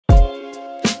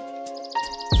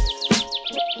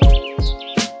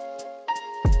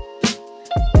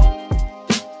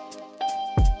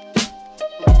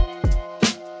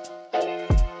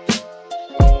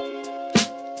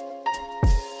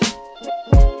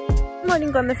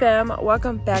morning, Gladfoam fam.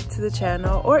 Welcome back to the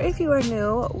channel, or if you are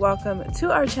new, welcome to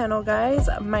our channel, guys.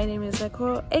 My name is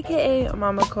Nicole, aka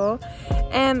Mama Cole,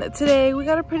 and today we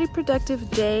got a pretty productive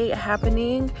day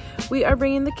happening. We are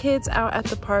bringing the kids out at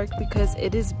the park because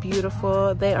it is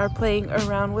beautiful. They are playing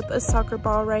around with a soccer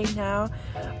ball right now,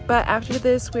 but after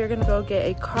this we are gonna go get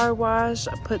a car wash,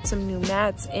 put some new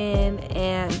mats in,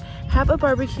 and have a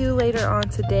barbecue later on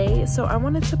today. So I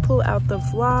wanted to pull out the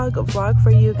vlog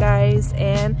for you guys,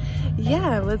 and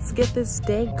yeah, let's get this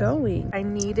day going. I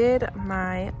needed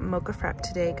my mocha frap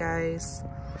today, guys.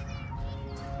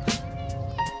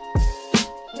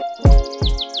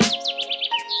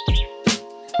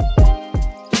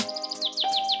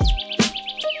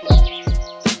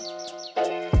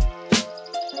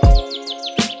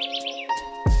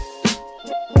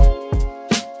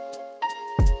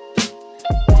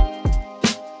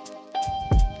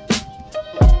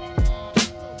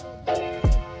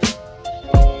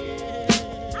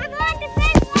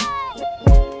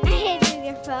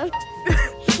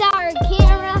 Sorry,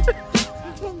 camera.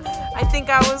 I think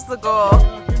that was the goal.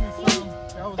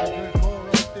 That was a good goal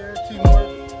right there. Teamwork.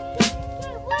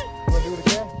 Wanna do it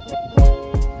again?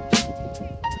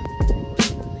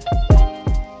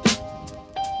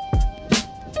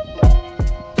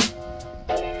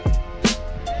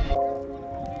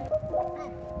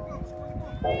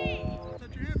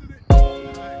 Touch your hands with it.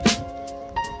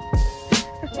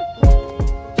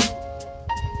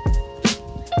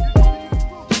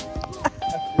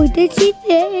 What did she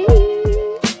say?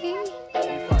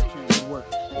 Good work.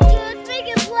 Let's make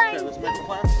it play. Okay, let's make a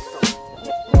plan.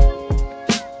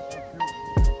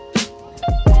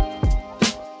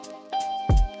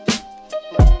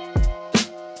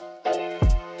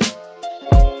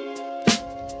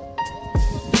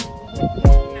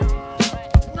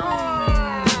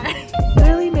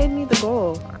 Literally made me the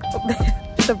goal.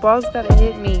 The ball's gotta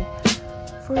hit me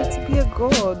for it to be a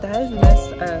goal. That is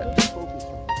messed up.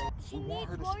 She want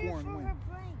her needs to water score and for win. her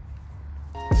brain.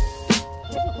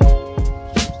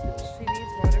 She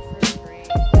needs water for her brain.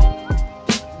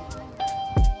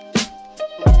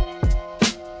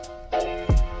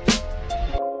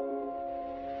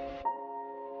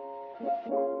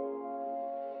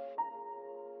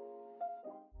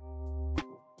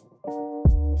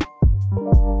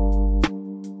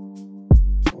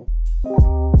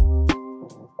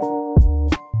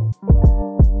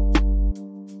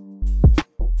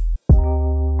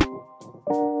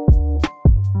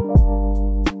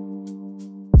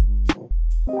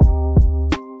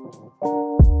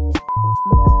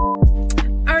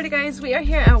 Guys, we are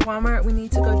here at Walmart. We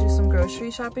need to go do some grocery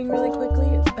shopping really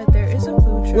quickly, but there is a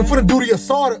food truck. We're for the duty of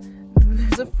soda.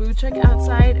 There's a food truck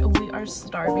outside and we are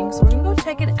starving, so we're gonna go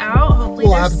check it out. Hopefully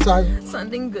there's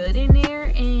something good in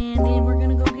there, and then we're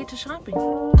gonna go get to shopping.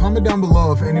 Comment down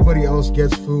below if anybody else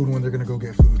gets food when they're gonna go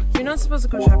get food. You're not supposed to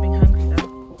go shopping hungry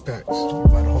though. Facts. You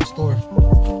buy the whole store.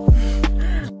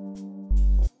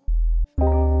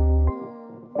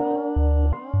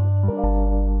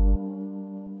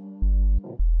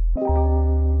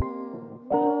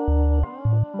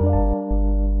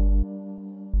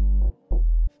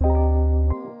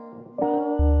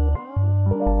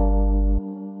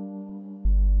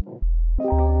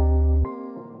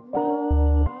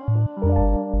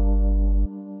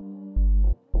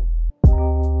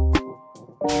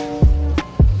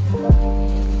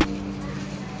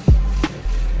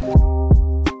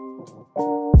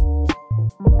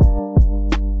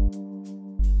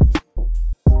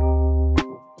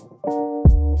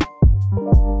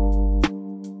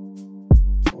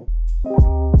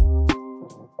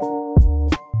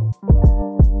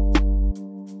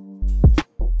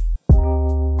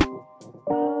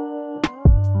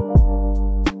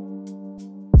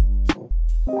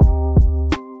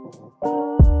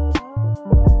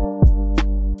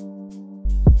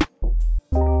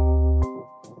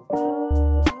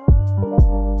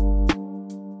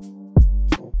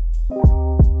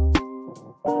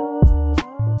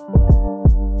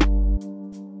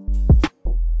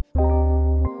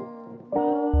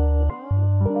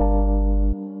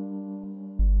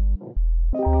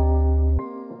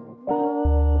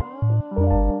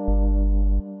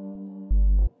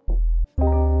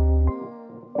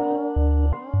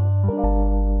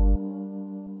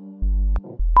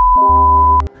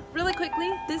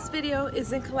 This video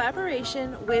is in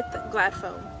collaboration with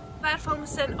Gladfoam. Gladfoam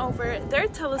sent over their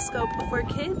telescope for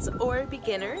kids or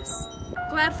beginners.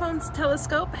 Gladfoam's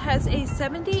telescope has a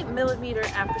 70mm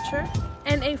aperture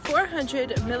and a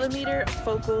 400mm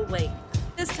focal length.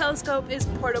 This telescope is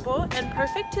portable and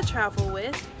perfect to travel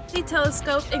with. The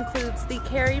telescope includes the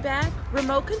carry bag,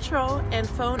 remote control, and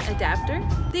phone adapter.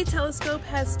 The telescope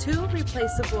has 2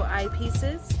 replaceable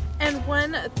eyepieces and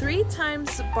one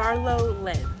 3x Barlow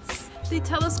lens. The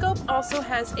telescope also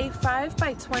has a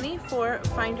 5x24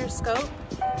 finder scope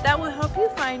that will help you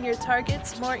find your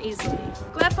targets more easily.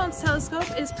 Gladfoam's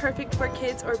telescope is perfect for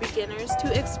kids or beginners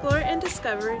to explore and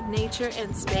discover nature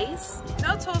and space.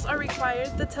 No tools are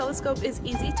required. The telescope is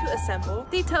easy to assemble.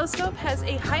 The telescope has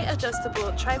a height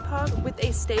adjustable tripod with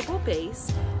a stable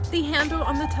base. The handle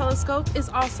on the telescope is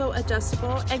also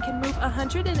adjustable and can move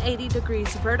 180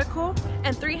 degrees vertical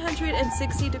and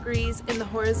 360 degrees in the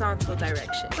horizontal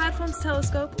direction. Gladfoam's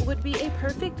telescope would be a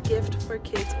perfect gift for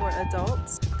kids or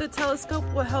adults. The telescope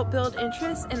will help build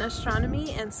interest in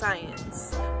astronomy and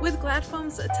science. With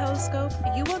Gladfoam's telescope,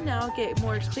 you will now get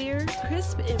more clear,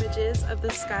 crisp images of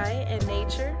the sky and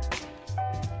nature.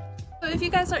 So if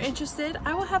you guys are interested,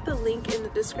 I will have the link in the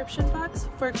description box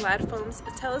for Gladfoam's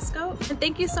telescope. And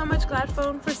thank you so much,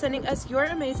 Gladfoam, for sending us your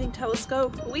amazing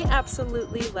telescope. We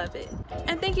absolutely love it.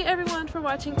 And thank you everyone for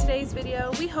watching today's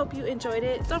video. We hope you enjoyed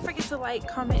it. Don't forget to like,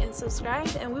 comment, and subscribe,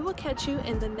 and we will catch you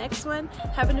in the next one.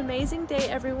 Have an amazing day,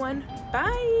 everyone.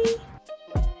 Bye!